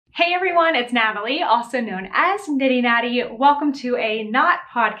Hey everyone, it's Natalie, also known as Knitty Natty. Welcome to a Knot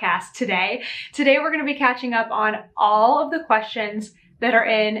podcast today. Today we're going to be catching up on all of the questions that are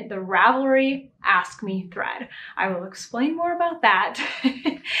in the Ravelry Ask Me thread. I will explain more about that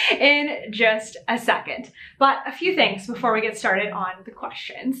in just a second. But a few things before we get started on the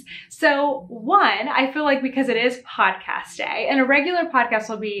questions. So one, I feel like because it is podcast day and a regular podcast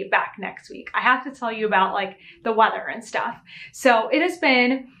will be back next week, I have to tell you about like the weather and stuff. So it has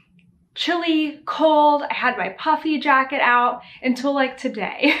been chilly, cold. I had my puffy jacket out until like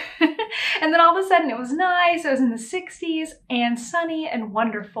today. And then all of a sudden it was nice. It was in the 60s and sunny and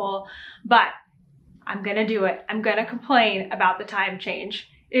wonderful, but I'm gonna do it. I'm gonna complain about the time change.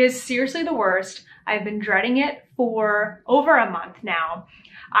 It is seriously the worst. I've been dreading it for over a month now.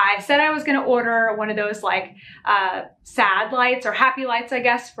 I said I was gonna order one of those like sad lights or happy lights, I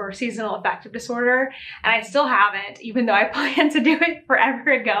guess, for seasonal affective disorder. And I still haven't, even though I planned to do it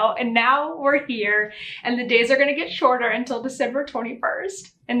forever ago. And now we're here and the days are gonna get shorter until December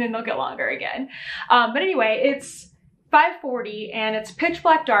 21st and then they'll get longer again. But anyway, it's 5:40 and it's pitch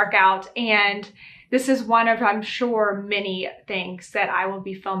black dark out, and this is one of, I'm sure, many things that I will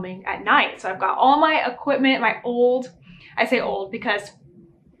be filming at night. So I've got all my equipment, my old, I say old because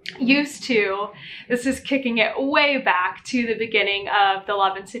used to, this is kicking it way back to the beginning of the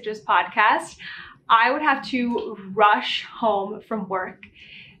Love and Stitches podcast. I would have to rush home from work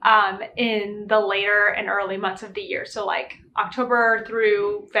in the later and early months of the year. So like October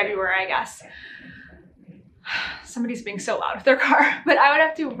through February, I guess. Somebody's being so loud with their car, but I would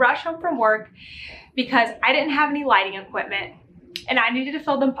have to rush home from work because I didn't have any lighting equipment and I needed to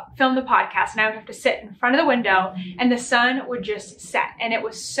film the podcast, and I would have to sit in front of the window and the sun would just set, and it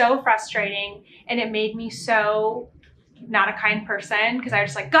was so frustrating and it made me so not a kind person because I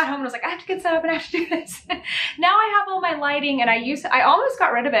just like got home and was like, I have to get set up and I have to do this. Now I have all my lighting, and I almost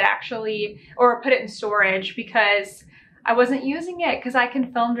got rid of it actually, or put it in storage because I wasn't using it because I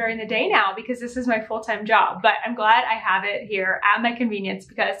can film during the day now because this is my full-time job. But I'm glad I have it here at my convenience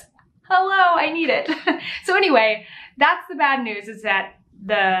because hello, I need it. So anyway, that's the bad news, is that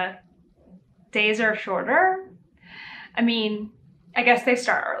the days are shorter. I mean, I guess they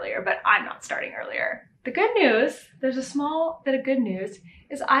start earlier, but I'm not starting earlier. The good news, there's a small bit of good news,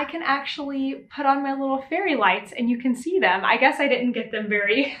 is I can actually put on my little fairy lights and you can see them. I guess I didn't get them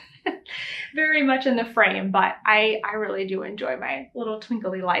very much in the frame, but I really do enjoy my little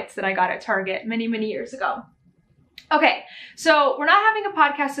twinkly lights that I got at Target many, many years ago. Okay, so we're not having a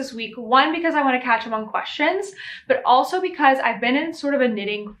podcast this week, one, because I want to catch up on questions, but also because I've been in sort of a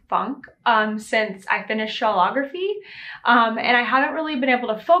knitting funk since I finished shawlography, and I haven't really been able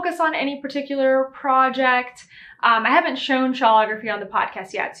to focus on any particular project. I haven't shown shawlography on the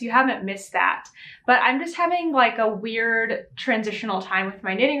podcast yet, so you haven't missed that. But I'm just having like a weird transitional time with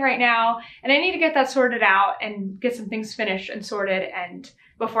my knitting right now, and I need to get that sorted out and get some things finished and sorted and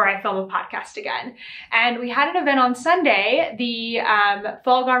before I film a podcast again. And we had an event on Sunday, the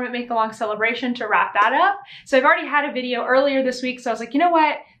Fall Garment Make Along celebration, to wrap that up. So I've already had a video earlier this week, so I was like, you know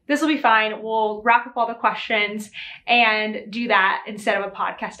what? This will be fine. We'll wrap up all the questions and do that instead of a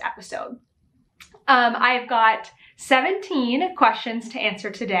podcast episode. I've got 17 questions to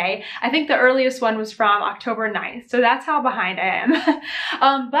answer today. I think the earliest one was from October 9th, so that's how behind I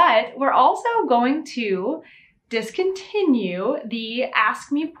am. But we're also going to discontinue the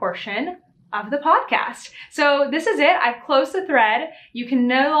Ask Me portion of the podcast. So this is it. I've closed the thread. You can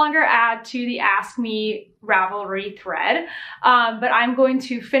no longer add to the Ask Me Ravelry thread, but I'm going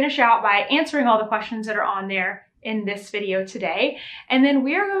to finish out by answering all the questions that are on there in this video today. And then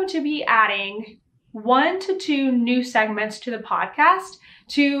we are going to be adding 1 to 2 new segments to the podcast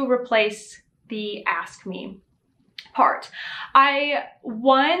to replace the Ask Me part. I,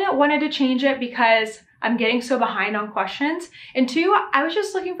 one, wanted to change it because I'm getting so behind on questions. And 2, I was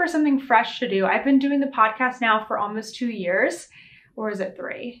just looking for something fresh to do. I've been doing the podcast now for almost 2 years. Or is it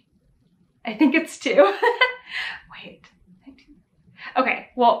 3? I think it's 2. Wait. Okay,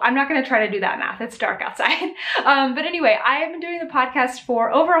 well, I'm not gonna try to do that math. It's dark outside. But anyway, I have been doing the podcast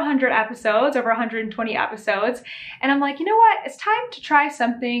for over 100 episodes, over 120 episodes. And I'm like, you know what? It's time to try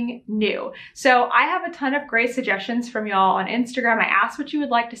something new. So I have a ton of great suggestions from y'all on Instagram. I asked what you would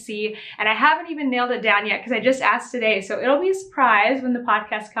like to see, and I haven't even nailed it down yet because I just asked today. So it'll be a surprise when the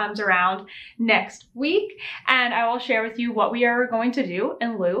podcast comes around next week. And I will share with you what we are going to do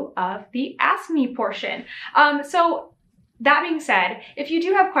in lieu of the Ask Me portion. So that being said, if you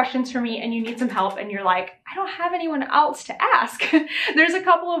do have questions for me and you need some help and you're like, I don't have anyone else to ask, there's a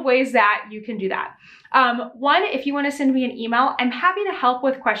couple of ways that you can do that. One, if you want to send me an email, I'm happy to help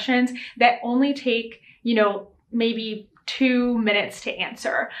with questions that only take, maybe 2 minutes to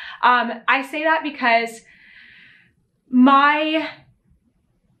answer. I say that because my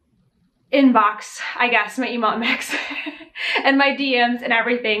inbox, I guess, my email mix and my DMs and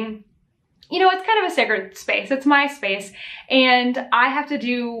everything, you know, it's kind of a sacred space. It's my space, and I have to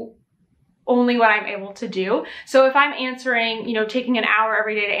do only what I'm able to do. So if I'm answering, you know, taking an hour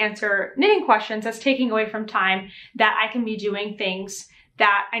every day to answer knitting questions, that's taking away from time that I can be doing things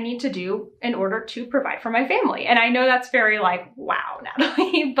that I need to do in order to provide for my family. And I know that's very like, wow,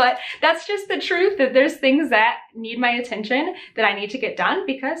 Natalie, but that's just the truth, that there's things that need my attention that I need to get done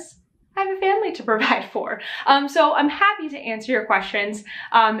because I have a family to provide for. So I'm happy to answer your questions.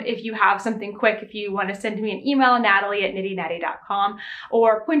 If you have something quick, if you want to send me an email, natalie@knittynatty.com,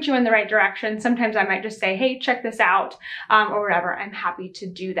 or point you in the right direction. Sometimes I might just say, hey, check this out, or whatever. I'm happy to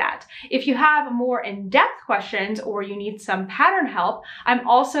do that. If you have more in-depth questions or you need some pattern help, I'm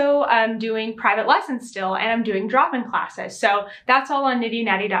also doing private lessons still, and I'm doing drop-in classes. So that's all on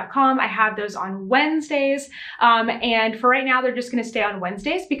knittynatty.com. I have those on Wednesdays. And for right now, they're just going to stay on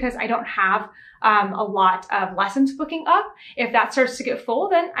Wednesdays because I don't have a lot of lessons booking up. If that starts to get full,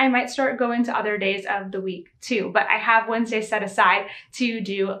 then I might start going to other days of the week too. But I have Wednesdays set aside to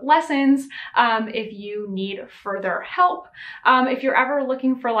do lessons if you need further help. If you're ever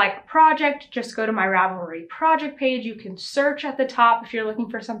looking for like a project, just go to my Ravelry project page. You can search at the top if you're looking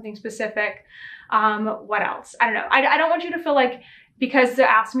for something specific. What else? I don't know. I don't want you to feel like because the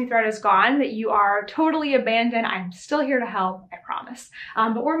Ask Me thread is gone, that you are totally abandoned. I'm still here to help, I promise.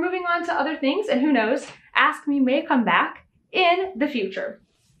 But we're moving on to other things, and who knows, Ask Me may come back in the future.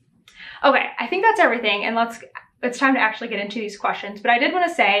 Okay, I think that's everything, and it's time to actually get into these questions. But I did want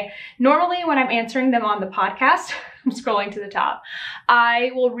to say, normally when I'm answering them on the podcast, I'm scrolling to the top, I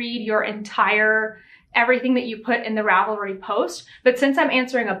will read your entire everything that you put in the Ravelry post. But since I'm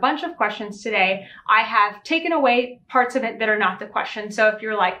answering a bunch of questions today, I have taken away parts of it that are not the question. So if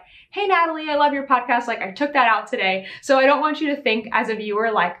you're like, hey, Natalie, I love your podcast, like I took that out today. So I don't want you to think as a viewer,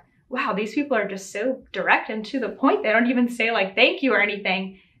 like, wow, these people are just so direct and to the point. They don't even say like, thank you or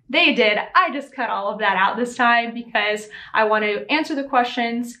anything. They did. I just cut all of that out this time because I want to answer the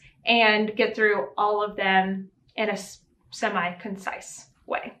questions and get through all of them in a semi-concise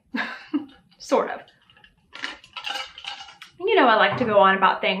way, sort of. You know, I like to go on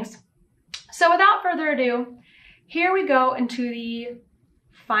about things. So without further ado, here we go into the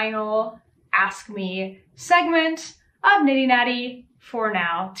final Ask Me segment of Knitty Natty, for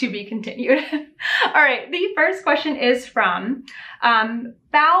now, to be continued. All right, the first question is from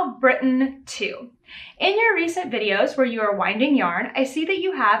Val Britton 2. In your recent videos where you are winding yarn, I see that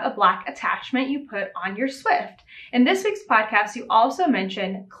you have a black attachment you put on your Swift. In this week's podcast, you also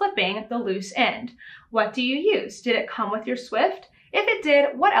mentioned clipping the loose end. What do you use? Did it come with your Swift? If it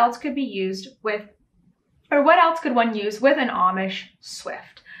did, what else could be used with, or what else could one use with an Amish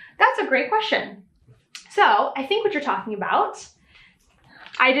Swift? That's a great question. So I think what you're talking about,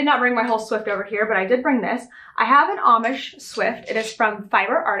 I did not bring my whole Swift over here, but I did bring this. I have an Amish Swift. It is from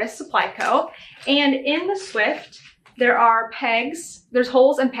Fiber Artist Supply Co. And in the Swift, there are pegs, there's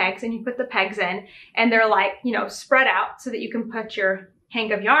holes and pegs, and you put the pegs in, and they're like, you know, spread out so that you can put your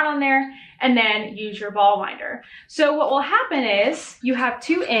hank of yarn on there and then use your ball winder. So what will happen is you have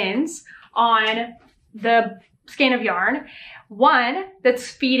two ends on the skein of yarn, one that's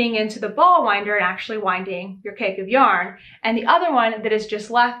feeding into the ball winder and actually winding your cake of yarn, and the other one that is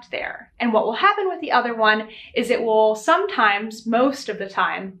just left there. And what will happen with the other one is it will sometimes, most of the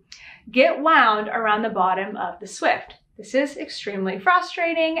time, get wound around the bottom of the Swift. This is extremely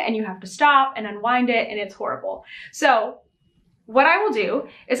frustrating, and you have to stop and unwind it, and it's horrible. So what I will do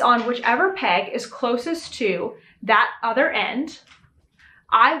is on whichever peg is closest to that other end,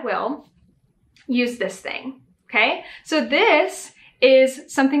 I will use this thing, okay? So this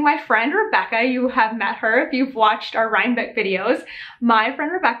is something my friend Rebecca, you have met her if you've watched our Rhinebeck videos, my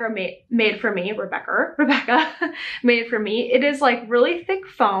friend Rebecca made for me, Rebecca made for me. It is like really thick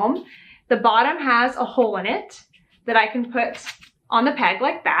foam. The bottom has a hole in it that I can put on the peg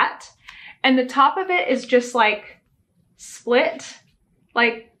like that. And the top of it is just like split,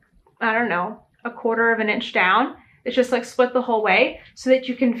 like, I don't know, 1/4 of an inch down. It's just like split the whole way so that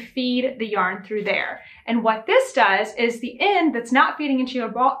you can feed the yarn through there. And what this does is the end that's not feeding into your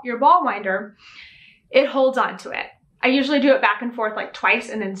ball winder, it holds onto it. I usually do it back and forth like twice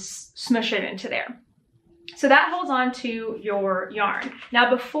and then smush it into there. So that holds on to your yarn. Now,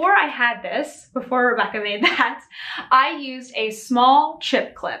 before I had this, before Rebecca made that, I used a small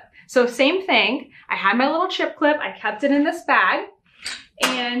chip clip. So same thing, I had my little chip clip, I kept it in this bag,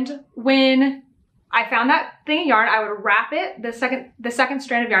 and when I found that thing of yarn, I would wrap it, the second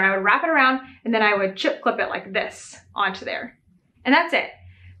strand of yarn, I would wrap it around and then I would chip clip it like this onto there. And that's it.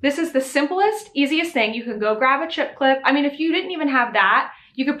 This is the simplest, easiest thing. You can go grab a chip clip. I mean, if you didn't even have that,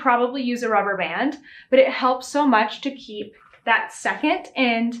 you could probably use a rubber band, but it helps so much to keep that second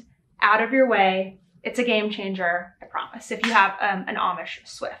end out of your way. It's a game changer, I promise, if you have an Amish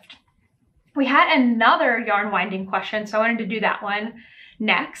Swift. We had another yarn winding question, so I wanted to do that one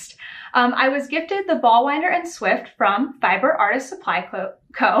next. I was gifted the ball winder and Swift from Fiber Artist Supply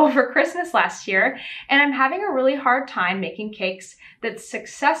Co. for Christmas last year, and I'm having a really hard time making cakes that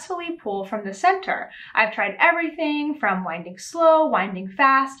successfully pull from the center. I've tried everything from winding slow, winding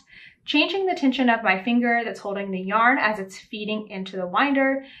fast, changing the tension of my finger that's holding the yarn as it's feeding into the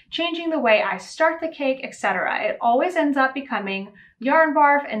winder, changing the way I start the cake, etc. It always ends up becoming yarn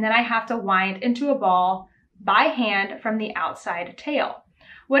barf, and then I have to wind into a ball by hand from the outside tail.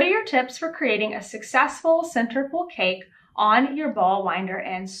 What are your tips for creating a successful center pull cake on your ball winder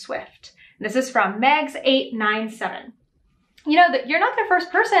and Swift? This is from Megs897. You know, that you're not the first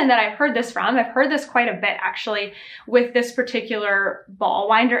person that I've heard this from. I've heard this quite a bit actually with this particular ball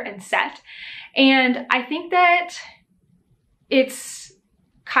winder and set. And I think that it's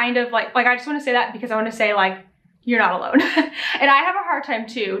kind of like I just want to say that because I want to say like, you're not alone. And I have a hard time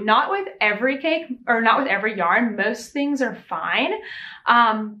too, not with every cake or not with every yarn. Most things are fine.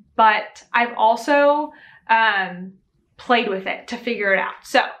 But I've also played with it to figure it out.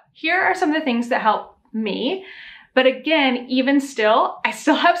 So here are some of the things that help me. But again, even still, I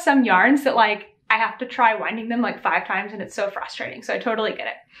still have some yarns that like I have to try winding them like 5 times and it's so frustrating. So I totally get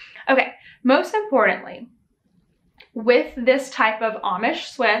it. Okay, most importantly, with this type of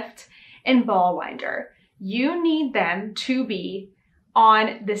Amish Swift and ball winder, you need them to be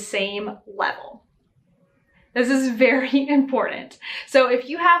on the same level. This is very important. So if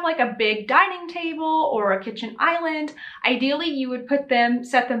you have like a big dining table or a kitchen island, ideally you would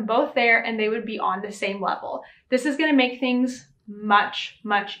set them both there and they would be on the same level. This is gonna make things much,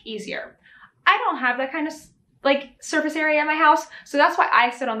 much easier. I don't have that kind of like surface area in my house, so that's why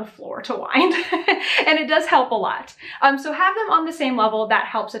I sit on the floor to wind. And it does help a lot. So have them on the same level, that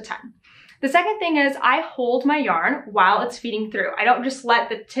helps a ton. The second thing is I hold my yarn while it's feeding through. I don't just let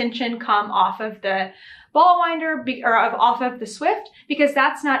the tension come off of the ball winder off of the Swift because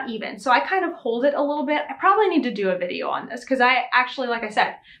that's not even. So I kind of hold it a little bit. I probably need to do a video on this because I actually, like I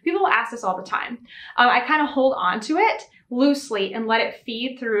said, people ask this all the time. I kind of hold on to it loosely and let it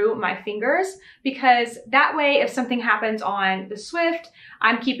feed through my fingers because that way if something happens on the Swift,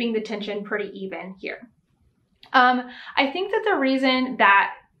 I'm keeping the tension pretty even here. I think that the reason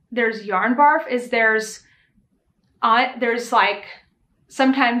that there's yarn barf is there's like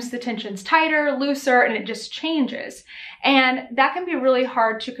sometimes the tension's tighter, looser, and it just changes. And that can be really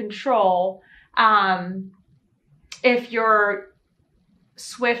hard to control if your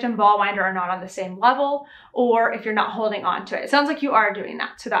Swift and ball winder are not on the same level or if you're not holding on to it. It sounds like you are doing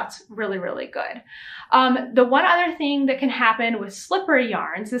that, so that's really, really good. The one other thing that can happen with slippery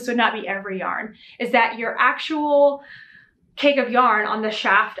yarns, this would not be every yarn, is that your actual cake of yarn on the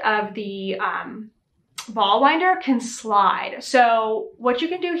shaft of the ball winder can slide. So what you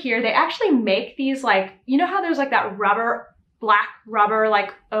can do here, they actually make these like, you know how there's like that black rubber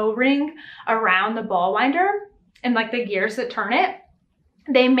like O-ring around the ball winder and like the gears that turn it?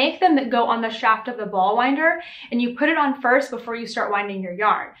 They make them that go on the shaft of the ball winder and you put it on first before you start winding your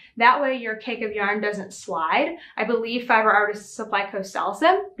yarn. That way your cake of yarn doesn't slide. I believe Fiber Artist Supply Co. sells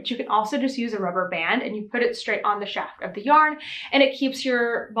them, but you can also just use a rubber band and you put it straight on the shaft of the yarn and it keeps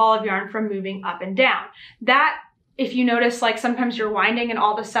your ball of yarn from moving up and down. That, if you notice, like sometimes you're winding and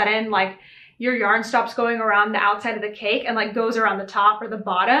all of a sudden like your yarn stops going around the outside of the cake and like goes around the top or the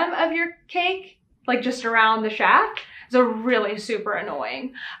bottom of your cake, like just around the shaft. So really super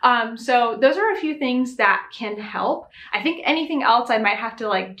annoying. So those are a few things that can help. I think anything else I might have to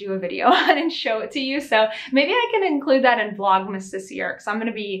like do a video on and show it to you. So maybe I can include that in Vlogmas this year because I'm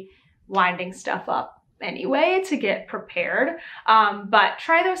gonna be winding stuff up anyway to get prepared. But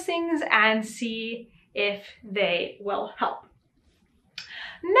try those things and see if they will help.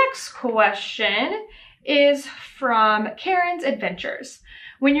 Next question is from Karen's Adventures.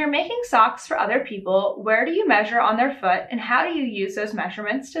 When you're making socks for other people, where do you measure on their foot and how do you use those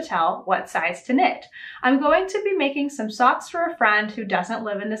measurements to tell what size to knit? I'm going to be making some socks for a friend who doesn't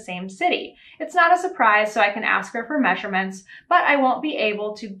live in the same city. It's not a surprise, so I can ask her for measurements, but I won't be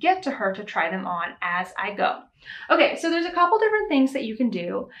able to get to her to try them on as I go. Okay, so there's a couple different things that you can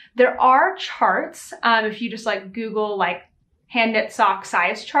do. There are charts, if you just like Google like hand knit sock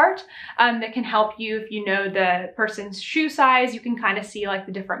size chart that can help you if you know the person's shoe size. You can kind of see like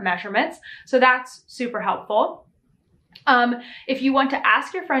the different measurements. So that's super helpful. If you want to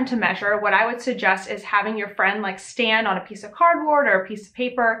ask your friend to measure, what I would suggest is having your friend like stand on a piece of cardboard or a piece of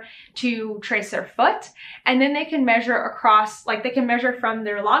paper to trace their foot. And then they can measure across, like they can measure from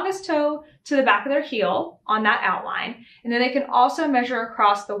their longest toe to the back of their heel on that outline. And then they can also measure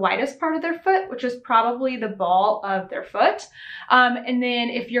across the widest part of their foot, which is probably the ball of their foot. And then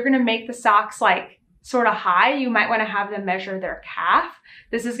if you're going to make the socks like sort of high, you might want to have them measure their calf.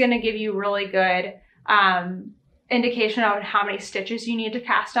 This is going to give you really good, indication on how many stitches you need to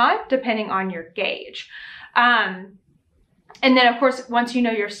cast on depending on your gauge. And then of course, once you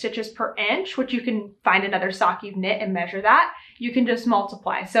know your stitches per inch, which you can find another sock you've knit and measure that, you can just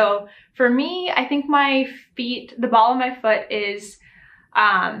multiply. So for me, I think my feet, the ball of my foot is,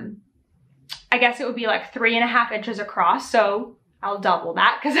 I guess it would be like 3.5 inches across. So I'll double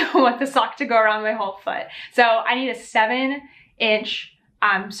that because I want the sock to go around my whole foot. So I need a 7-inch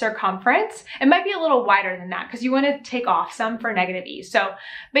circumference. It might be a little wider than that because you want to take off some for negative ease. So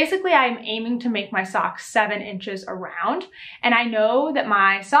basically I'm aiming to make my sock 7 inches around, and I know that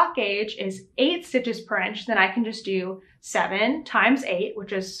my sock gauge is 8 stitches per inch. Then I can just do 7 times 8,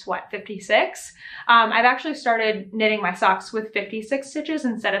 which is what, 56. I've actually started knitting my socks with 56 stitches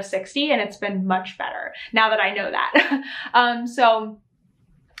instead of 60, and it's been much better now that I know that. So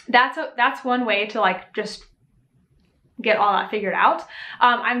that's one way to like just get all that figured out.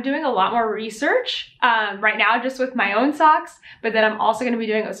 I'm doing a lot more research right now just with my own socks, but then I'm also going to be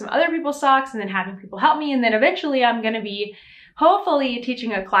doing it with some other people's socks and then having people help me. And then eventually I'm going to be hopefully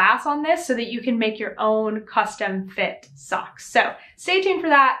teaching a class on this so that you can make your own custom fit socks. So stay tuned for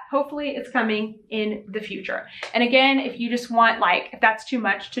that. Hopefully it's coming in the future. And again, if you just want, like, if that's too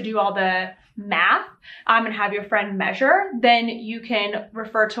much to do all the math and have your friend measure, then you can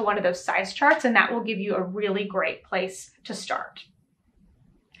refer to one of those size charts, and that will give you a really great place to start.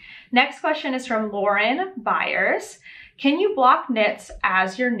 Next question is from Lauren Byers. Can you block knits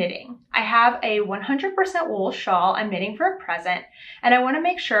as you're knitting? I have a 100% wool shawl I'm knitting for a present, and I want to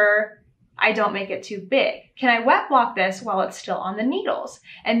make sure I don't make it too big. Can I wet block this while it's still on the needles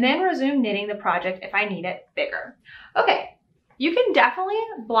and then resume knitting the project if I need it bigger? Okay, you can definitely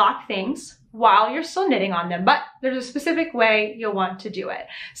block things while you're still knitting on them, but there's a specific way you'll want to do it.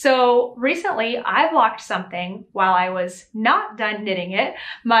 So recently I blocked something while I was not done knitting it,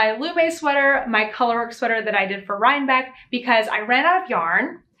 my Lume sweater, my colorwork sweater that I did for Rhinebeck, because I ran out of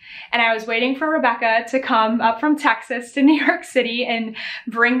yarn and I was waiting for Rebecca to come up from Texas to New York City and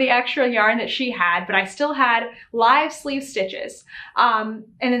bring the extra yarn that she had, but I still had live sleeve stitches. And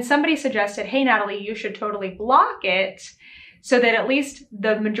then somebody suggested, hey Natalie, you should totally block it so that at least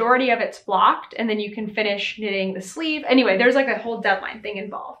the majority of it's blocked and then you can finish knitting the sleeve. Anyway, there's like a whole deadline thing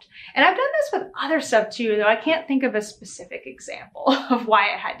involved. And I've done this with other stuff too, though I can't think of a specific example of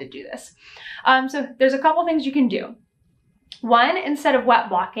why I had to do this. So there's a couple things you can do. One, instead of wet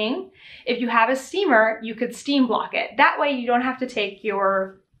blocking, if you have a steamer, you could steam block it. That way you don't have to take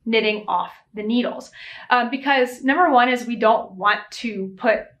your knitting off the needles. Because number one is we don't want to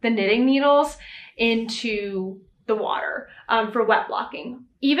put the knitting needles into the water for wet blocking.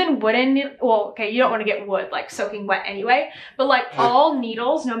 Even wooden, well, okay, you don't want to get wood like soaking wet anyway, but like all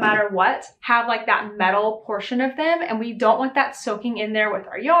needles, no matter what, have like that metal portion of them, and we don't want that soaking in there with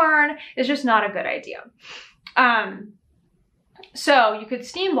our yarn. It's just not a good idea. So you could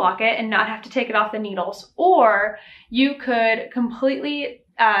steam block it and not have to take it off the needles, or you could completely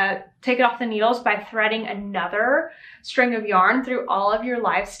take it off the needles by threading another string of yarn through all of your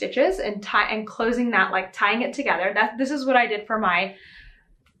live stitches and closing that, like tying it together. This is what I did for my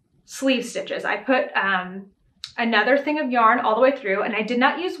sleeve stitches. I put another thing of yarn all the way through, and I did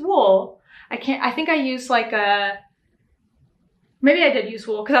not use wool. I think I used like maybe I did use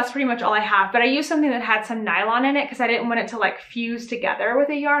wool because that's pretty much all I have, but I used something that had some nylon in it because I didn't want it to like fuse together with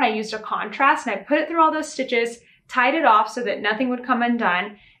a yarn. I used a contrast and I put it through all those stitches, tied it off so that nothing would come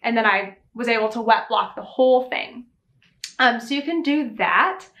undone, and then I was able to wet block the whole thing. So you can do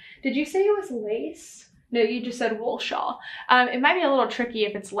that. Did you say it was lace? No, you just said wool shawl. It might be a little tricky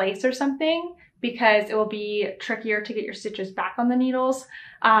if it's lace or something because it will be trickier to get your stitches back on the needles,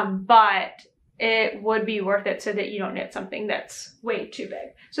 but it would be worth it so that you don't knit something that's way too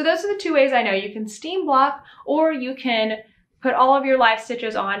big. So those are the two ways I know. You can steam block, or you can put all of your live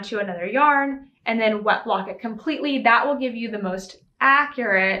stitches onto another yarn and then wet block it completely. That will give you the most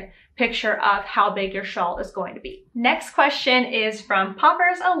accurate picture of how big your shawl is going to be. Next question is from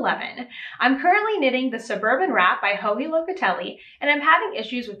Poppers11. I'm currently knitting the Suburban Wrap by Joji Locatelli, and I'm having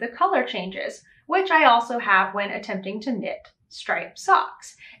issues with the color changes, which I also have when attempting to knit striped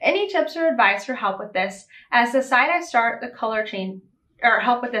socks. Any tips or advice or help with this as the side I start the color change, or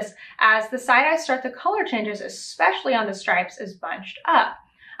help with this as the side I start the color changes, especially on the stripes, is bunched up.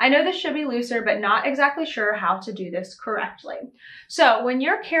 I know this should be looser, but not exactly sure how to do this correctly. So when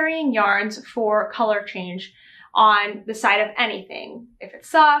you're carrying yarns for color change on the side of anything, if it's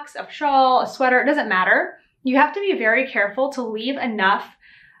socks, a shawl, a sweater, it doesn't matter. You have to be very careful to leave enough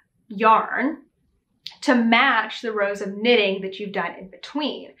yarn to match the rows of knitting that you've done in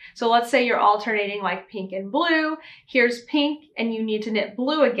between. So let's say you're alternating like pink and blue. Here's pink and you need to knit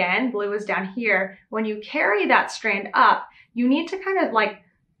blue again. Blue is down here. When you carry that strand up, you need to kind of like,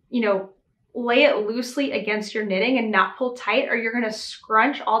 you know, lay it loosely against your knitting and not pull tight, or you're going to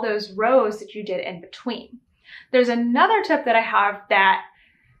scrunch all those rows that you did in between. There's another tip that I have that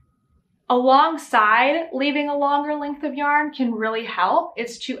alongside leaving a longer length of yarn can really help.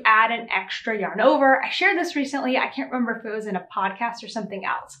 It's to add an extra yarn over. I shared this recently. I can't remember if it was in a podcast or something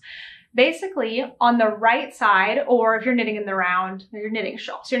else. Basically, on the right side, or if you're knitting in the round, you're knitting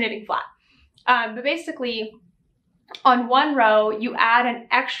shawls, you're knitting flat. But basically, on one row, you add an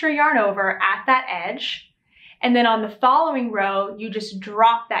extra yarn over at that edge. And then on the following row, you just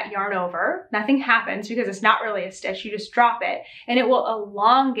drop that yarn over. Nothing happens because it's not really a stitch. You just drop it and it will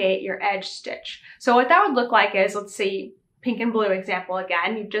elongate your edge stitch. So what that would look like is, let's see, pink and blue example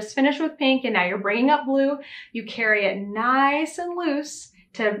again. You've just finished with pink and now you're bringing up blue. You carry it nice and loose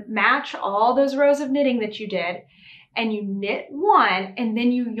to match all those rows of knitting that you did. And you knit one and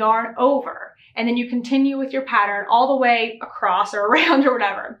then you yarn over. And then you continue with your pattern all the way across or around or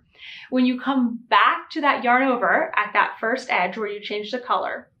whatever. When you come back to that yarn over at that first edge where you change the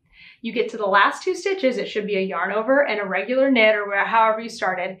color, you get to the last two stitches, it should be a yarn over and a regular knit or however you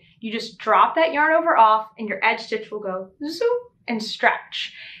started. You just drop that yarn over off and your edge stitch will go zoom and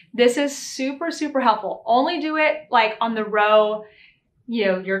stretch. This is super, super helpful. Only do it like on the row, you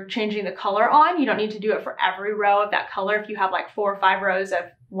know, you're changing the color on. You don't need to do it for every row of that color. If you have like 4 or 5 rows of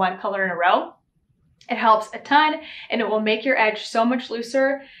one color in a row, it helps a ton and it will make your edge so much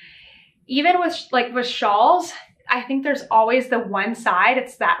looser. Even with shawls, I think there's always the one side,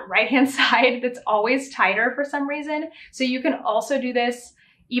 it's that right-hand side that's always tighter for some reason. So you can also do this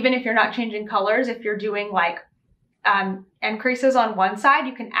even if you're not changing colors. If you're doing like end creases on one side,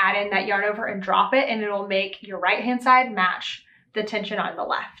 you can add in that yarn over and drop it and it'll make your right-hand side match the tension on the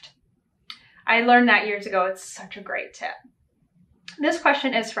left. I learned that years ago. It's such a great tip. This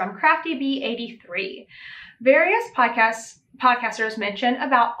question is from CraftyB83. Various podcasters mention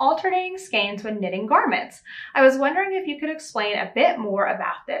about alternating skeins when knitting garments. I was wondering if you could explain a bit more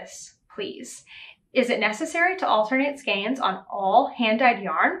about this, please. Is it necessary to alternate skeins on all hand-dyed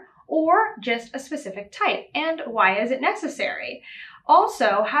yarn or just a specific type? And why is it necessary?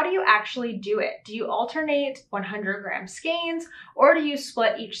 Also, how do you actually do it? Do you alternate 100-gram skeins, or do you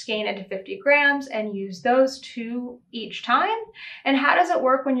split each skein into 50 grams and use those 2 each time? And how does it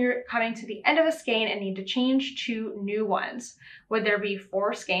work when you're coming to the end of a skein and need to change 2 new ones? Would there be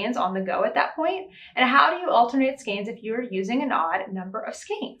 4 skeins on the go at that point? And how do you alternate skeins if you're using an odd number of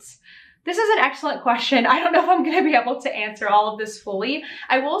skeins? This is an excellent question. I don't know if I'm going to be able to answer all of this fully.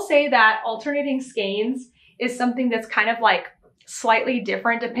 I will say that alternating skeins is something that's kind of like slightly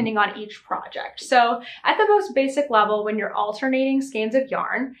different depending on each project. So at the most basic level, when you're alternating skeins of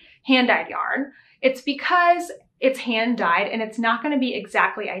yarn, hand-dyed yarn, it's because it's hand-dyed and it's not going to be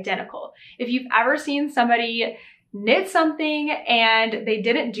exactly identical. If you've ever seen somebody knit something and they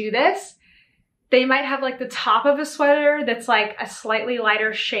didn't do this, they might have like the top of a sweater that's like a slightly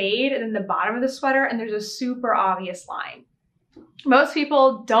lighter shade than the bottom of the sweater and there's a super obvious line. Most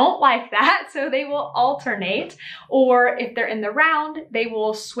people don't like that, so they will alternate, or if they're in the round, they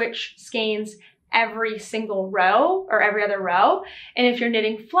will switch skeins every single row or every other row. And if you're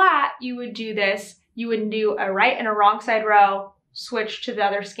knitting flat, you would do this. You would do a right and a wrong side row, switch to the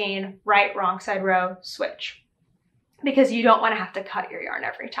other skein, right, wrong side row, switch. Because you don't want to have to cut your yarn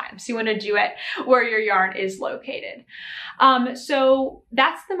every time. So you want to do it where your yarn is located. So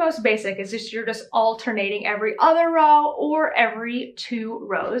that's the most basic, is just you're just alternating every other row or every 2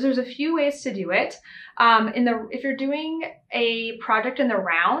 rows. There's a few ways to do it. If you're doing a project in the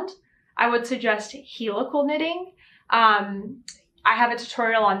round, I would suggest helical knitting. I have a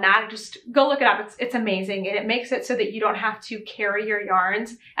tutorial on that. Just go look it up. It's amazing. And it makes it so that you don't have to carry your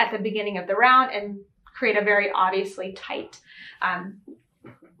yarns at the beginning of the round and create a very obviously tight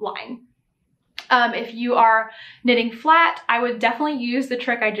line. If you are knitting flat, I would definitely use the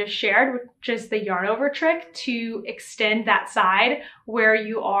trick I just shared, which is the yarn over trick, to extend that side where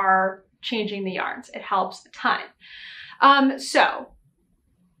you are changing the yarns. It helps a ton. So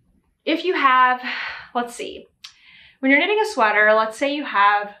if you have, let's see, When you're knitting a sweater, let's say you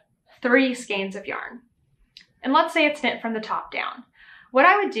have 3 skeins of yarn, and let's say it's knit from the top down. What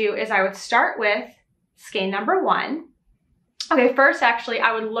I would do is I would start with skein number 1. Okay, first actually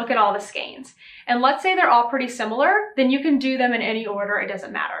I would look at all the skeins, and let's say they're all pretty similar, then you can do them in any order, it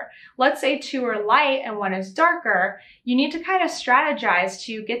doesn't matter. Let's say 2 are light and 1 is darker, you need to kind of strategize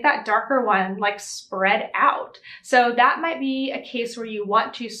to get that darker one like spread out. So that might be a case where you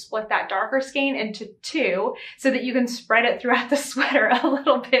want to split that darker skein into 2 so that you can spread it throughout the sweater a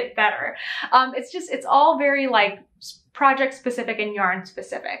little bit better. It's all very like project specific and yarn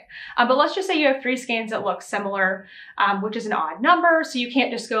specific. But let's just say you have 3 skeins that look similar, which is an odd number. So you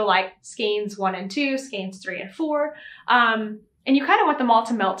can't just go like skeins 1 and 2, skeins 3 and 4. And you kind of want them all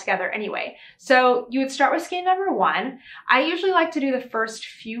to melt together anyway. So you would start with skein number 1. I usually like to do the first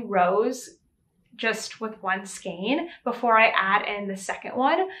few rows just with 1 skein before I add in the second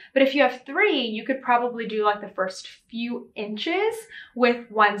one. But if you have 3, you could probably do like the first few inches with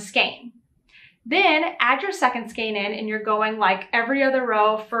 1 skein. Then add your second skein in, and you're going like every other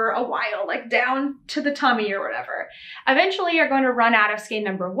row for a while, like down to the tummy or whatever. Eventually you're going to run out of skein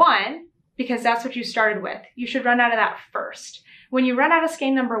number 1 because that's what you started with. You should run out of that first. When you run out of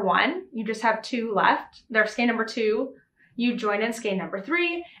skein number 1, you just have 2 left. There's skein number 2, you join in skein number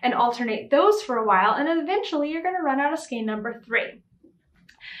 3 and alternate those for a while, and eventually you're going to run out of skein number 3.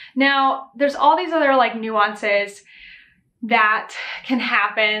 Now, there's all these other like nuances that can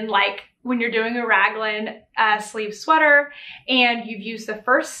happen, like when you're doing a raglan sleeve sweater and you've used the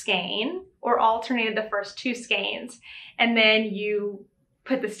first skein or alternated the first 2 skeins, and then you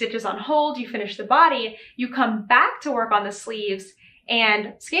put the stitches on hold, you finish the body, you come back to work on the sleeves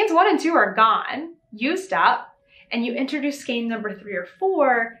and skeins 1 and 2 are gone, used up, and you introduce skein number 3 or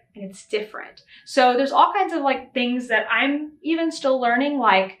 4 and it's different. So there's all kinds of like things that I'm even still learning,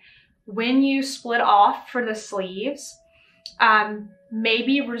 like when you split off for the sleeves,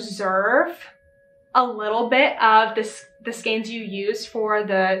 maybe reserve a little bit of the skeins you used for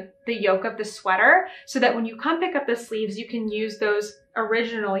the yoke of the sweater so that when you come pick up the sleeves, you can use those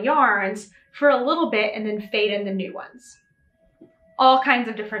original yarns for a little bit and then fade in the new ones. All kinds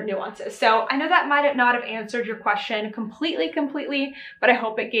of different nuances. So I know that might not have answered your question completely, but I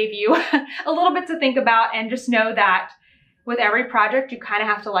hope it gave you a little bit to think about, and just know that with every project, you kind of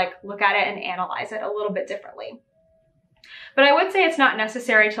have to like look at it and analyze it a little bit differently. But I would say it's not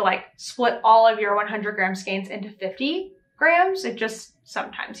necessary to like split all of your 100 gram skeins into 50 grams. It just,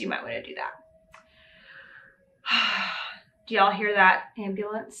 sometimes you might want to do that. Do y'all hear that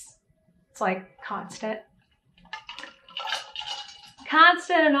ambulance? It's like constant.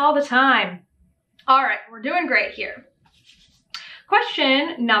 Constant and all the time. All right, we're doing great here.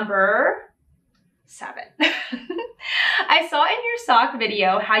 Question number 7. I saw in your sock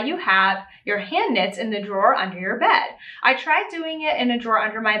video how you have your hand knits in the drawer under your bed. I tried doing it in a drawer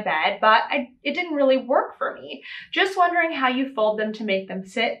under my bed, but it didn't really work for me. Just wondering how you fold them to make them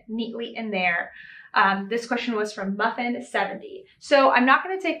sit neatly in there. This question was from Muffin70. So I'm not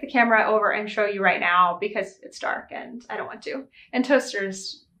going to take the camera over and show you right now because it's dark and I don't want to. And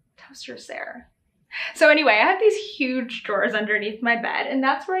Toaster's there. So anyway, I have these huge drawers underneath my bed, and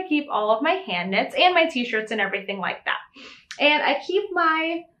that's where I keep all of my hand knits and my t-shirts and everything like that. And I keep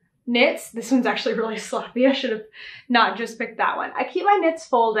my knits, this one's actually really sloppy, I should have not just picked that one. I keep my knits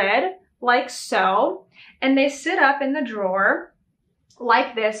folded like so, and they sit up in the drawer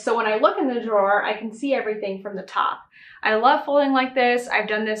like this. So when I look in the drawer, I can see everything from the top. I love folding like this. I've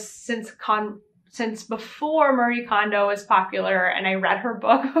done this since before Marie Kondo was popular, and I read her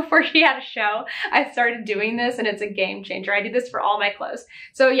book before she had a show. I started doing this and it's a game changer. I do this for all my clothes.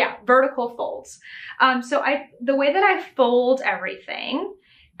 So yeah, vertical folds. The way that I fold everything,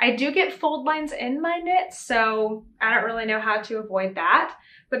 I do get fold lines in my knits, so I don't really know how to avoid that.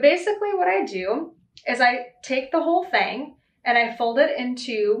 But basically what I do is I take the whole thing and I fold it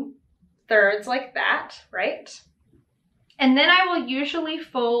into thirds like that, right? And then I will usually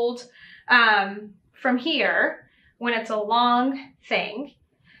fold from here when it's a long thing.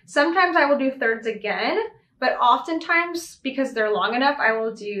 Sometimes I will do thirds again, but oftentimes because they're long enough, I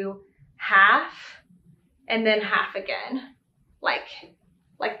will do half and then half again, like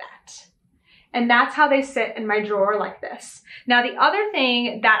that. And that's how they sit in my drawer like this. Now, the other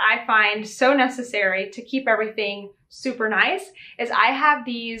thing that I find so necessary to keep everything super nice is I have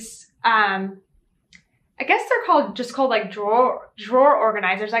these, I guess they're just called like drawer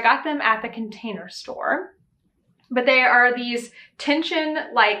organizers. I got them at the Container Store, but they are these tension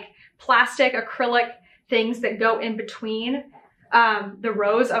like plastic acrylic things that go in between the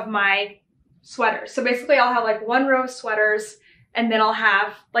rows of my sweaters. So basically I'll have like one row of sweaters and then I'll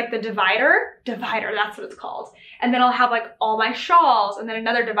have like the divider, that's what it's called. And then I'll have like all my shawls and then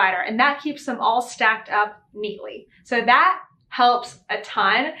another divider, and that keeps them all stacked up neatly. So that helps a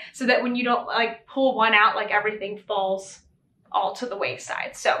ton, so that when you don't like pull one out, like everything falls all to the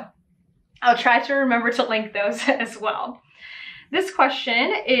wayside. So I'll try to remember to link those as well. This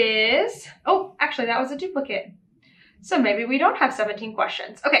question is, oh, actually that was a duplicate. So maybe we don't have 17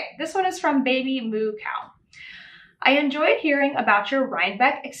 questions. Okay, this one is from Baby Moo Cow. I enjoyed hearing about your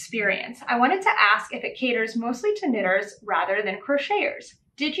Rhinebeck experience. I wanted to ask if it caters mostly to knitters rather than crocheters.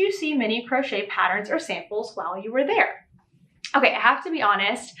 Did you see many crochet patterns or samples while you were there? Okay, I have to be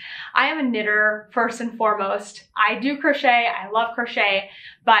honest. I am a knitter first and foremost. I do crochet, I love crochet,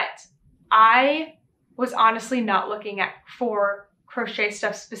 but I was honestly not looking for crochet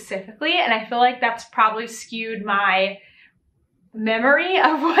stuff specifically, and I feel like that's probably skewed my memory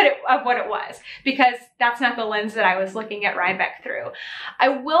of what it was, because that's not the lens that I was looking at Rhinebeck through. I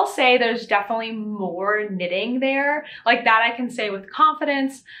will say there's definitely more knitting there, like that I can say with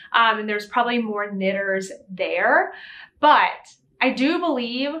confidence, and there's probably more knitters there, but I do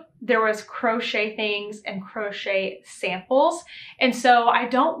believe there was crochet things and crochet samples, and so I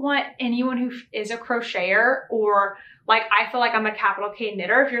don't want anyone who is a crocheter, or like I feel like I'm a capital K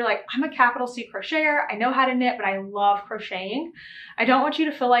knitter, if you're like, I'm a capital C crocheter, I know how to knit, but I love crocheting, I don't want you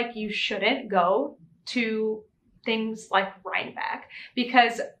to feel like you shouldn't go to things like Rhinebeck,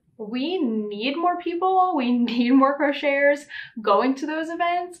 because we need more people, we need more crocheters going to those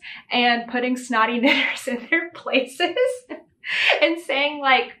events and putting snotty knitters in their places and saying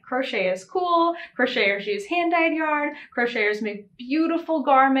like, crochet is cool, crocheters use hand-dyed yarn, crocheters make beautiful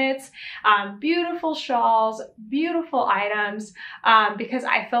garments, beautiful shawls, beautiful items, because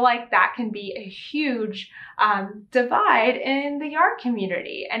I feel like that can be a huge divide in the yarn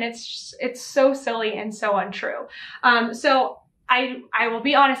community, and it's so silly and so untrue. So I will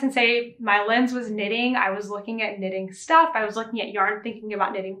be honest and say my lens was knitting. I was looking at knitting stuff. I was looking at yarn, thinking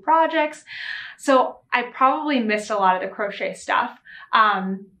about knitting projects. So I probably missed a lot of the crochet stuff.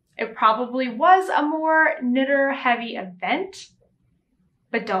 It probably was a more knitter heavy event,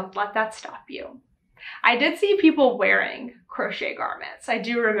 but don't let that stop you. I did see people wearing crochet garments. I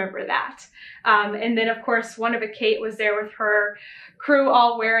do remember that. And then of course, one of Kate was there with her crew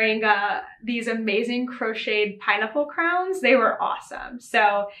all wearing these amazing crocheted pineapple crowns. They were awesome.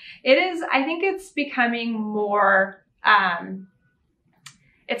 So it is, I think it's becoming more,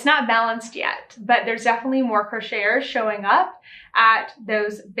 it's not balanced yet, but there's definitely more crocheters showing up at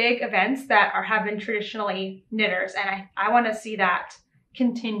those big events that have been traditionally knitters. And I want to see that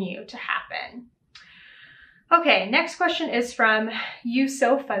continue to happen. Okay, next question is from You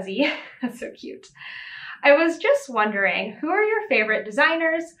So Fuzzy. That's so cute. I was just wondering, who are your favorite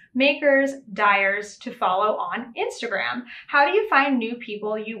designers, makers, dyers to follow on Instagram? How do you find new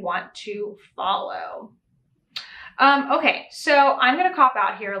people you want to follow? Okay, so I'm gonna cop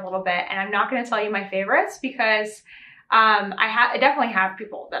out here a little bit, and I'm not gonna tell you my favorites, because I definitely have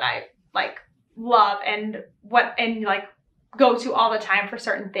people that I like love and like go to all the time for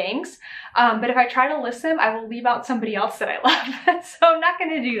certain things. But if I try to list them, I will leave out somebody else that I love. So I'm not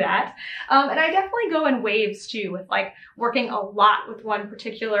gonna do that. And I definitely go in waves too, with like working a lot with one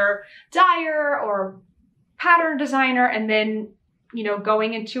particular dyer or pattern designer, and then, you know,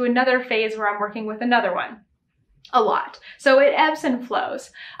 going into another phase where I'm working with another one a lot. So it ebbs and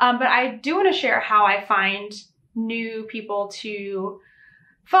flows. But I do wanna share how I find new people to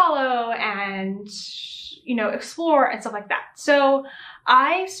follow and, you know, explore and stuff like that. So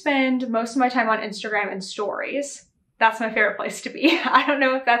I spend most of my time on Instagram and stories. That's my favorite place to be. I don't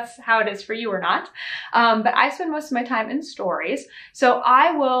know if that's how it is for you or not, but I spend most of my time in stories. So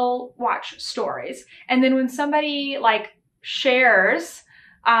I will watch stories, and then when somebody like shares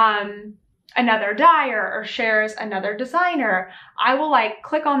another dyer or shares another designer, I will like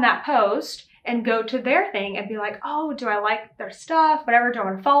click on that post and go to their thing and be like, oh, do I like their stuff? Whatever, do I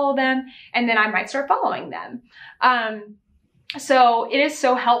want to follow them? And then I might start following them. So it is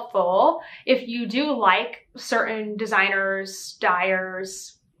so helpful if you do like certain designers,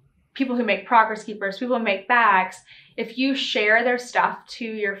 dyers, people who make progress keepers, people who make bags, if you share their stuff to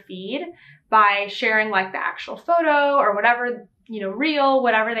your feed by sharing like the actual photo or whatever, you know, reel,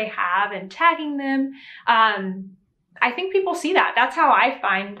 whatever they have, and tagging them, I think people see that. That's how I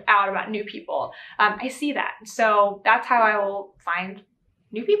find out about new people. I see that. So that's how I will find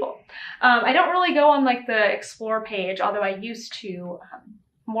new people. I don't really go on like the explore page, although I used to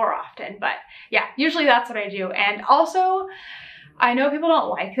more often, but yeah, usually that's what I do. And also, I know people don't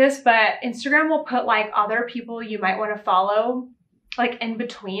like this, but Instagram will put like other people you might want to follow like in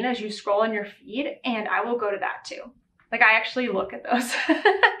between as you scroll in your feed, and I will go to that too. Like I actually look at those.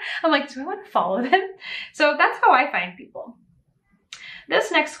 I'm like, do I want to follow them? So that's how I find people.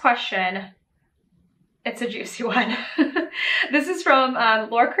 This next question, it's a juicy one. This is from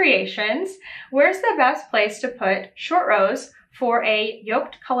Lore Creations. Where's the best place to put short rows for a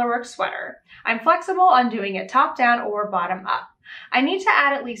yoked colorwork sweater? I'm flexible on doing it top down or bottom up. I need to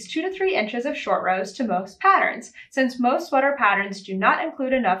add at least 2 to 3 inches of short rows to most patterns, since most sweater patterns do not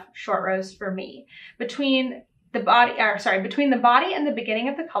include enough short rows for me. Between the body and the beginning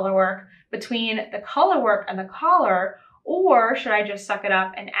of the colorwork, between the colorwork and the collar, or should I just suck it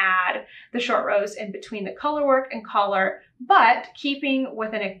up and add the short rows in between the colorwork and collar, but keeping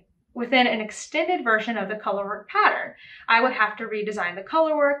within an extended version of the colorwork pattern? I would have to redesign the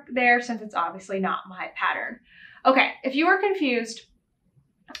colorwork there since it's obviously not my pattern. Okay, if you were confused,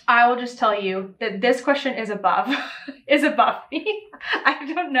 I will just tell you that this question is above me. I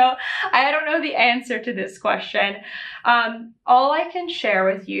don't know the answer to this question. All I can share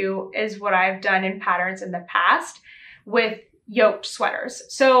with you is what I've done in patterns in the past with yoked sweaters.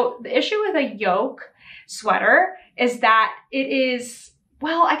 So the issue with a yoke sweater is that it is,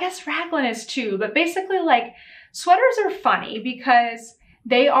 well, I guess raglan is too, but basically like sweaters are funny because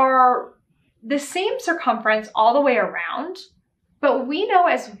they are the same circumference all the way around, but we know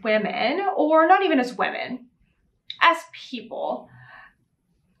as women, or not even as women, as people,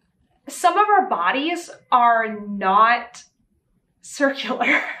 some of our bodies are not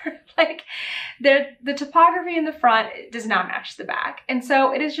circular. Like the topography in the front does not match the back. And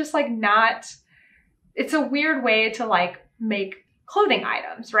so it is just like not, it's a weird way to like make clothing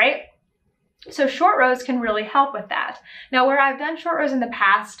items, right? So short rows can really help with that. Now where I've done short rows in the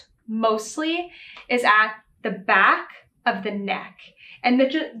past mostly is at the back of the neck. And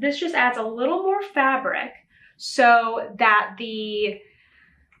this just adds a little more fabric so that the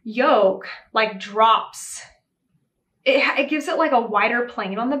yoke like drops. It gives it like a wider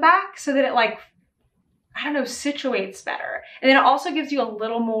plane on the back so that it like, I don't know, situates better. And then it also gives you a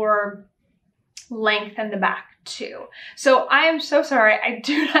little more length in the back too. So I am so sorry. I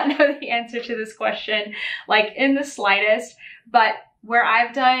do not know the answer to this question, like in the slightest, but where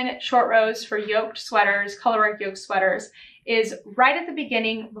I've done short rows for yoked sweaters, colorwork yoked sweaters, is right at the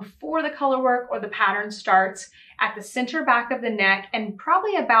beginning before the colorwork or the pattern starts, at the center back of the neck and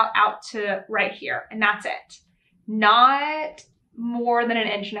probably about out to right here. And that's it. Not more than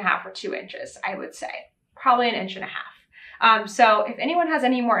 1.5 inches or 2 inches, I would say. Probably 1.5 inches. So if anyone has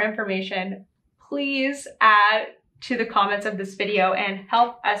any more information, please add to the comments of this video and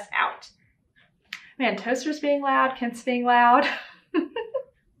help us out. Man, toaster's being loud, Kent's being loud.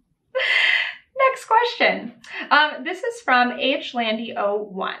 Next question. This is from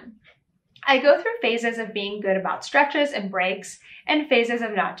HLandy01. I go through phases of being good about stretches and breaks and phases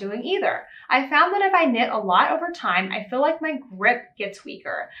of not doing either. I found that if I knit a lot over time, I feel like my grip gets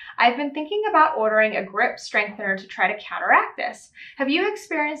weaker. I've been thinking about ordering a grip strengthener to try to counteract this. Have you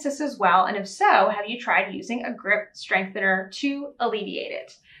experienced this as well? And if so, have you tried using a grip strengthener to alleviate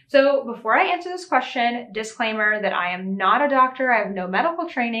it? So before I answer this question, disclaimer that I am not a doctor, I have no medical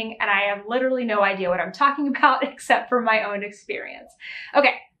training, and I have literally no idea what I'm talking about except for my own experience.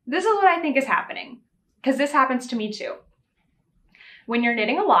 Okay, this is what I think is happening, because this happens to me too. When you're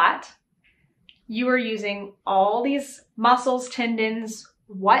knitting a lot, you are using all these muscles, tendons,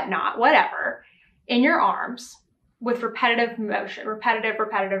 whatnot, whatever, in your arms with repetitive motion, repetitive.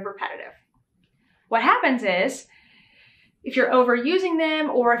 What happens is, if you're overusing them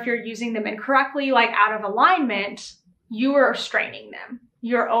or if you're using them incorrectly, like out of alignment, you are straining them.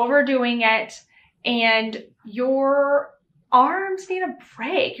 You're overdoing it and your arms need a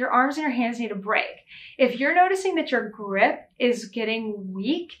break. Your arms and your hands need a break. If you're noticing that your grip is getting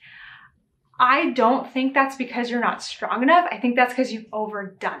weak, I don't think that's because you're not strong enough. I think that's because you've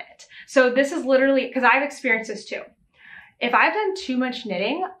overdone it. So this is literally, because I've experienced this too. If I've done too much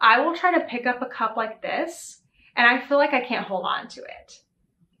knitting, I will try to pick up a cup like this and I feel like I can't hold on to it.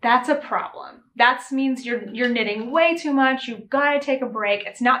 That's a problem. That means you're knitting way too much. You've got to take a break.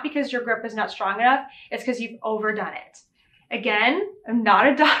 It's not because your grip is not strong enough. It's because you've overdone it. Again, I'm not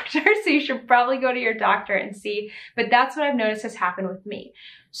a doctor, so you should probably go to your doctor and see, but that's what I've noticed has happened with me.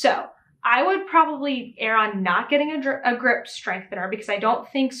 So I would probably err on not getting a grip strengthener because I don't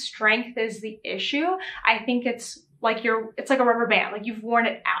think strength is the issue. I think it's like a rubber band, like you've worn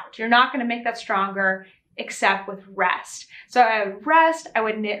it out. You're not going to make that stronger except with rest. So I would rest, I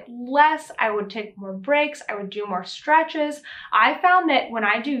would knit less, I would take more breaks, I would do more stretches. I found that when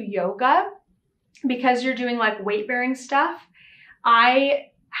I do yoga, because you're doing like weight bearing stuff, I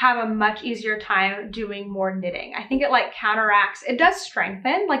have a much easier time doing more knitting. I think it like counteracts, it does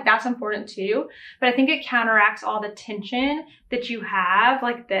strengthen, like that's important too, but I think it counteracts all the tension that you have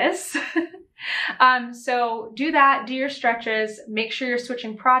like this. So do that, do your stretches, make sure you're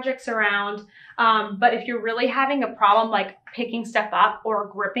switching projects around. But if you're really having a problem like picking stuff up or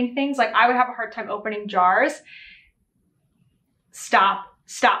gripping things, like I would have a hard time opening jars, stop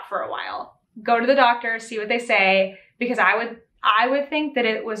for a while. Go to the doctor, see what they say, because I would think that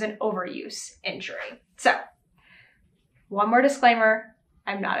it was an overuse injury. So one more disclaimer,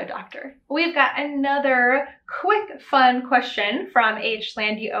 I'm not a doctor. We've got another quick fun question from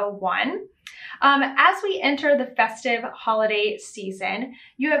HLandy01. As we enter the festive holiday season,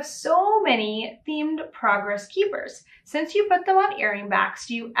 you have so many themed progress keepers. Since you put them on earring backs,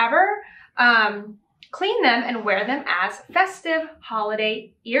 do you ever clean them and wear them as festive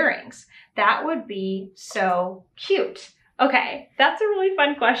holiday earrings? That would be so cute. Okay, that's a really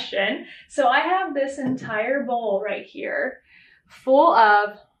fun question. So I have this entire bowl right here full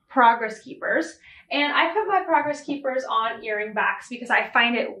of progress keepers. And I put my progress keepers on earring backs because I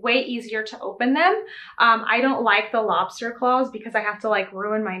find it way easier to open them. I don't like the lobster claws because I have to like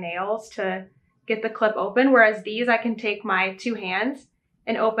ruin my nails to get the clip open. Whereas these, I can take my 2 hands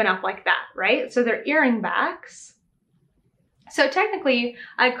and open up like that, right? So they're earring backs. So technically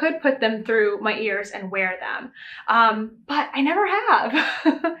I could put them through my ears and wear them, but I never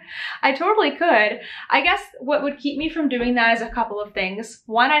have. I totally could. I guess what would keep me from doing that is a couple of things.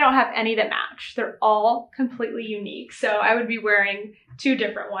 One, I don't have any that match. They're all completely unique. So I would be wearing 2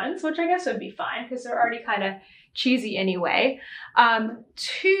 different ones, which I guess would be fine because they're already kind of cheesy anyway.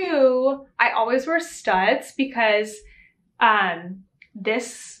 2, I always wear studs because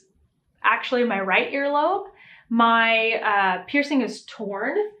this, actually my right earlobe, my piercing is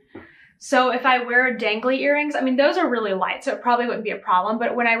torn. So if I wear dangly earrings, I mean, those are really light, so it probably wouldn't be a problem.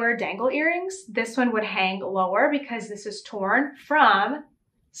 But when I wear dangle earrings, this one would hang lower because this is torn from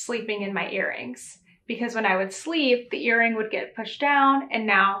sleeping in my earrings. Because when I would sleep, the earring would get pushed down, and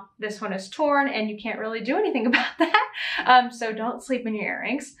now this one is torn and you can't really do anything about that. So don't sleep in your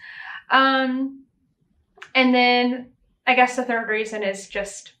earrings. And then I guess the third reason is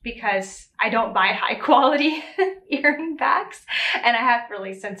just because I don't buy high quality earring backs and I have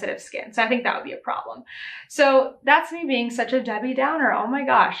really sensitive skin. So I think that would be a problem. So that's me being such a Debbie Downer. Oh my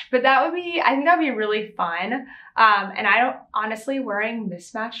gosh. But that would be, I think that would be really fun. And I don't, honestly, wearing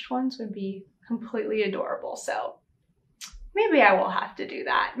mismatched ones would be completely adorable. So maybe I will have to do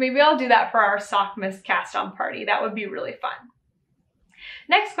that. Maybe I'll do that for our Sockmas cast on party. That would be really fun.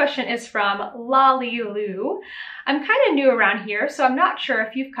 Next question is from Lolly Lou. I'm kind of new around here, so I'm not sure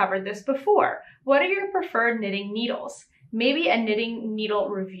if you've covered this before. What are your preferred knitting needles? Maybe a knitting needle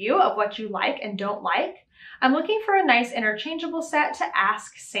review of what you like and don't like. I'm looking for a nice interchangeable set to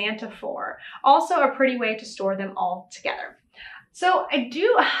ask Santa for. Also a pretty way to store them all together. So I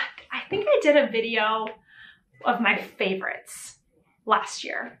think I did a video of my favorites last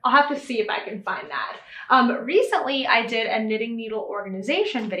year. I'll have to see if I can find that. Recently, I did a knitting needle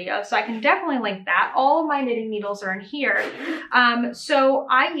organization video, so I can definitely link that. All of my knitting needles are in here. So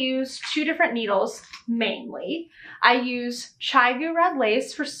I use 2 different needles mainly. I use Chigu Red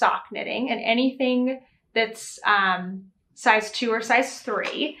Lace for sock knitting and anything that's size 2 or size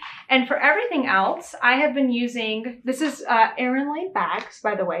 3. And for everything else, I have been using, this is Aran Laid Bags,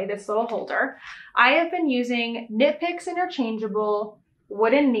 by the way, this little holder. I have been using Knit Picks interchangeable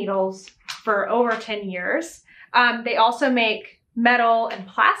wooden needles for over 10 years. They also make metal and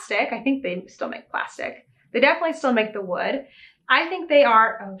plastic. I think they still make plastic. They definitely still make the wood. I think they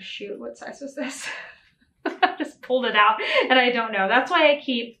are, oh shoot, what size was this? I just pulled it out and I don't know. That's why I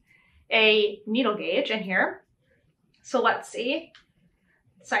keep a needle gauge in here. So let's see,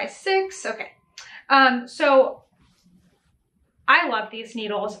 size 6, okay. So I love these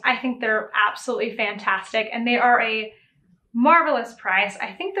needles. I think they're absolutely fantastic and they are a marvelous price.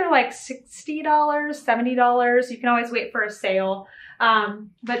 I think they're like $60, $70. You can always wait for a sale.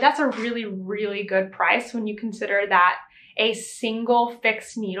 But that's a really, really good price when you consider that a single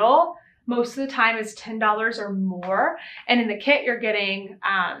fixed needle most of the time is $10 or more. And in the kit, you're getting,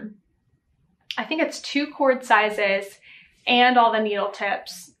 I think it's 2 cord sizes and all the needle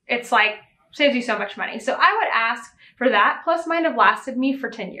tips. It's like, saves you so much money. So I would ask for that, plus mine have lasted me for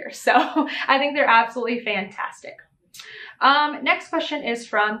 10 years. So I think they're absolutely fantastic. Next question is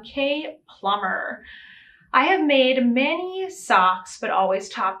from K Plumber. I have made many socks, but always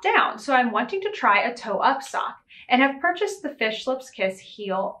top down. So I'm wanting to try a toe up sock and have purchased the Fish Lips Kiss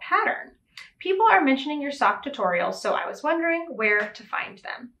heel pattern. People are mentioning your sock tutorials, so I was wondering where to find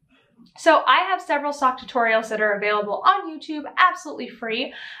them. So I have several sock tutorials that are available on YouTube, absolutely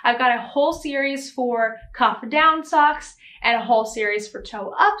free. I've got a whole series for cuff down socks and a whole series for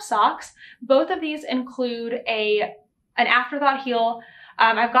toe up socks. Both of these include an afterthought heel.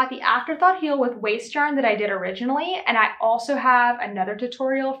 I've got the afterthought heel with waist yarn that I did originally, and I also have another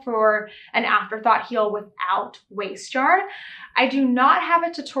tutorial for an afterthought heel without waist yarn. I do not have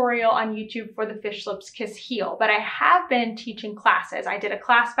a tutorial on YouTube for the Fish Lips Kiss heel, but I have been teaching classes. I did a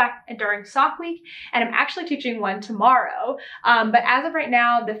class back during Sock Week, and I'm actually teaching one tomorrow. But as of right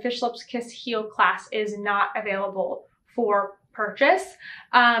now, the Fish Lips Kiss heel class is not available for purchase.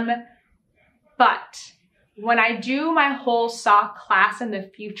 But when I do my whole sock class in the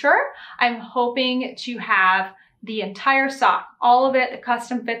future, I'm hoping to have the entire sock, all of it, the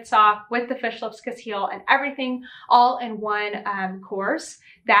custom fit sock with the Fish Lips Kiss heel and everything all in one course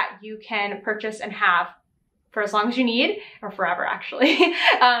that you can purchase and have for as long as you need, or forever actually,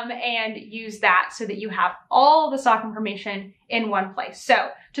 and use that so that you have all the sock information in one place. So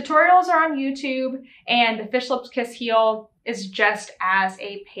tutorials are on YouTube, and the Fish Lips Kiss heel is just as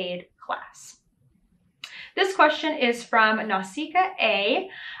a paid class. This question is from Nausicaa A.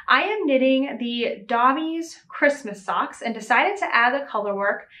 I am knitting the Dobby's Christmas socks and decided to add the color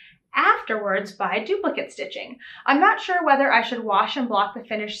work afterwards by duplicate stitching. I'm not sure whether I should wash and block the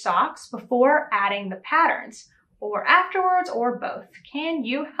finished socks before adding the patterns, or afterwards, or both. Can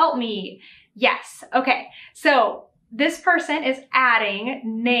you help me? Yes. Okay. So this person is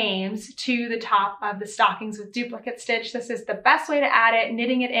adding names to the top of the stockings with duplicate stitch. This is the best way to add it.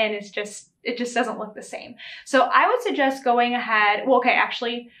 Knitting it in is it just doesn't look the same. So I would suggest going ahead, well, okay,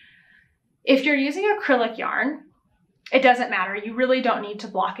 actually, if you're using acrylic yarn, it doesn't matter. You really don't need to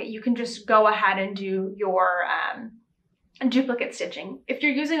block it. You can just go ahead and do your duplicate stitching. If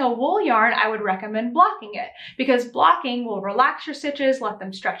you're using a wool yarn, I would recommend blocking it, because blocking will relax your stitches, let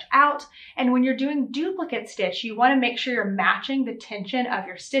them stretch out. And when you're doing duplicate stitch, you want to make sure you're matching the tension of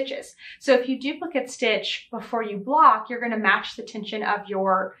your stitches. So if you duplicate stitch before you block, you're going to match the tension of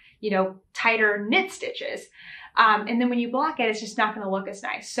your, tighter knit stitches. And then when you block it, it's just not going to look as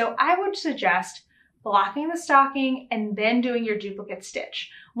nice. So I would suggest blocking the stocking and then doing your duplicate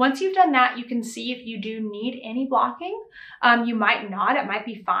stitch. Once you've done that, you can see if you do need any blocking. You might not, it might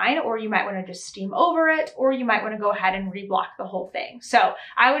be fine, or you might want to just steam over it, or you might want to go ahead and reblock the whole thing. So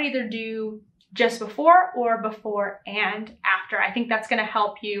I would either do just before or before and after. I think that's going to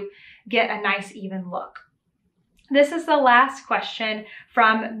help you get a nice even look. This is the last question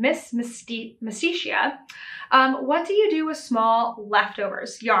from Miss Mysticia. What do you do with small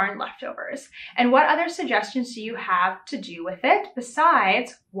leftovers, yarn leftovers? And what other suggestions do you have to do with it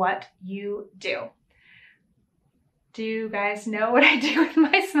besides what you do? Do you guys know what I do with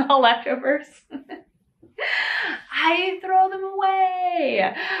my small leftovers? I throw them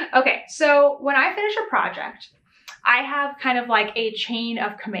away. Okay, so when I finish a project, I have kind of like a chain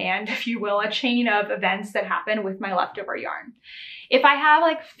of command, if you will, a chain of events that happen with my leftover yarn. If I have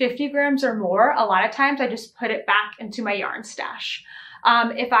like 50 grams or more, a lot of times I just put it back into my yarn stash.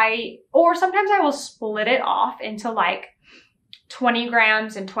 Or sometimes I will split it off into like 20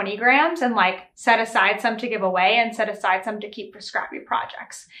 grams and 20 grams and like set aside some to give away and set aside some to keep for scrappy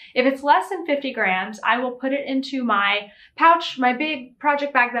projects. If it's less than 50 grams, I will put it into my pouch, my big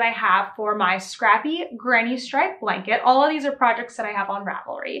project bag that I have for my scrappy granny stripe blanket. All of these are projects that I have on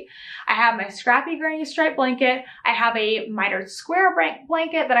Ravelry. I have my scrappy granny stripe blanket. I have a mitered square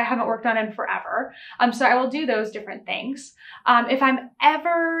blanket that I haven't worked on in forever. So I will do those different things. If I'm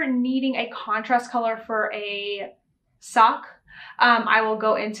ever needing a contrast color for a sock, I will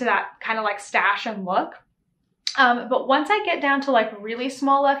go into that kind of like stash and look. But once I get down to like really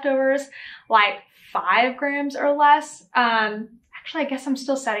small leftovers, like 5 grams or less, actually, I guess I'm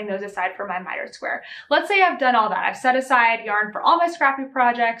still setting those aside for my mitered square. Let's say I've done all that. I've set aside yarn for all my scrappy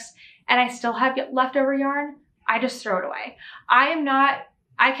projects and I still have leftover yarn. I just throw it away.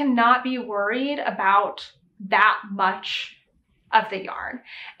 I cannot be worried about that much of the yarn.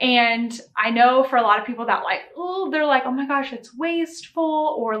 And I know for a lot of people that they're like, oh my gosh, it's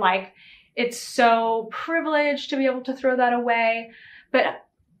wasteful, or like, it's so privileged to be able to throw that away. But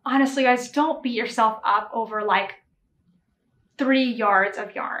honestly, guys, don't beat yourself up over like 3 yards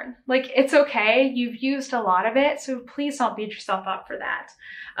of yarn. Like, it's okay. You've used a lot of it, so please don't beat yourself up for that.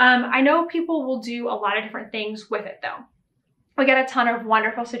 I know people will do a lot of different things with it though. We get a ton of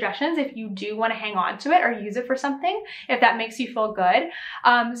wonderful suggestions if you do want to hang on to it or use it for something, if that makes you feel good.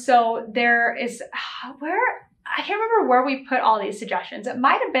 So there is, I can't remember where we put all these suggestions. It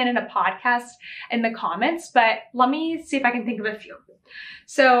might have been in a podcast in the comments, but let me see if I can think of a few.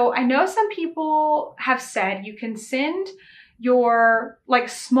 So I know some people have said you can send your like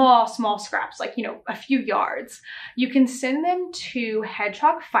small scraps, like, you know, a few yards, you can send them to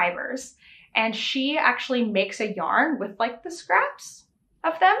Hedgehog Fibers, and she actually makes a yarn with like the scraps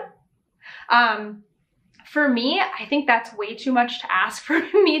of them. For me, I think that's way too much to ask for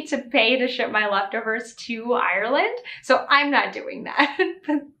me to pay to ship my leftovers to Ireland. So I'm not doing that.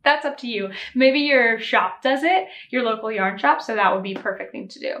 That's up to you. Maybe your shop does it, your local yarn shop, so that would be a perfect thing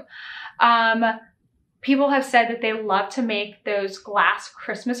to do. People have said that they love to make those glass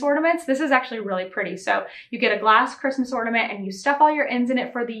Christmas ornaments. This is actually really pretty. So you get a glass Christmas ornament and you stuff all your ends in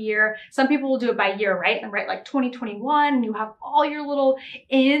it for the year. Some people will do it by year, right? And write like 2021 and you have all your little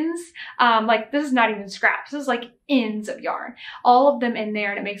ends. Like this is not even scraps. This is like ends of yarn, all of them in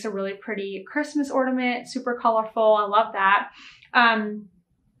there. And it makes a really pretty Christmas ornament, super colorful. I love that.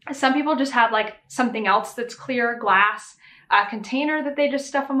 Some people just have like something else that's clear glass container that they just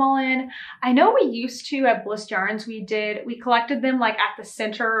stuff them all in. I know we used to at Bliss Yarns, we collected them like at the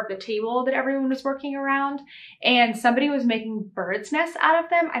center of the table that everyone was working around, and somebody was making bird's nests out of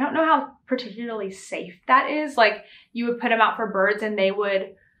them. I don't know how particularly safe that is. Like you would put them out for birds and they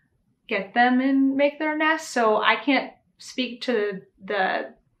would get them and make their nests. So I can't speak to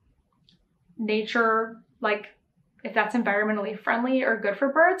the nature, like if that's environmentally friendly or good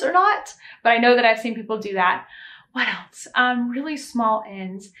for birds or not, but I know that I've seen people do that. What else? Really small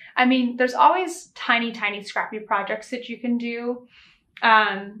ends. I mean, there's always tiny scrappy projects that you can do.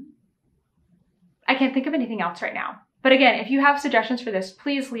 I can't think of anything else right now. But again, if you have suggestions for this,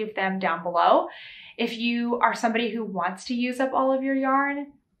 please leave them down below. If you are somebody who wants to use up all of your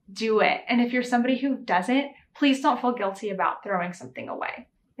yarn, do it. And if you're somebody who doesn't, please don't feel guilty about throwing something away.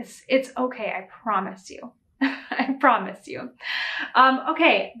 It's okay, I promise you. I promise you.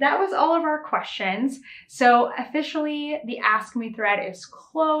 Okay, that was all of our questions. So officially the Ask Me thread is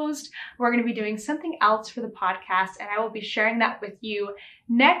closed. We're going to be doing something else for the podcast, and I will be sharing that with you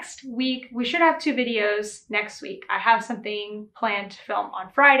next week. We should have 2 videos next week. I have something planned to film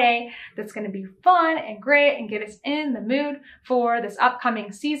on Friday that's going to be fun and great and get us in the mood for this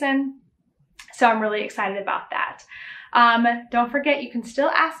upcoming season. So I'm really excited about that. Don't forget, you can still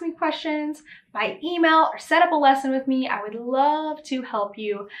ask me questions by email or set up a lesson with me. I would love to help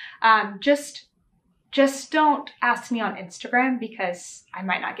you. Just don't ask me on Instagram because I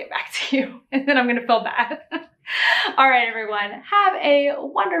might not get back to you and then I'm going to feel bad. All right, everyone, have a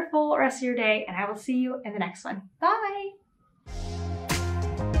wonderful rest of your day and I will see you in the next one. Bye.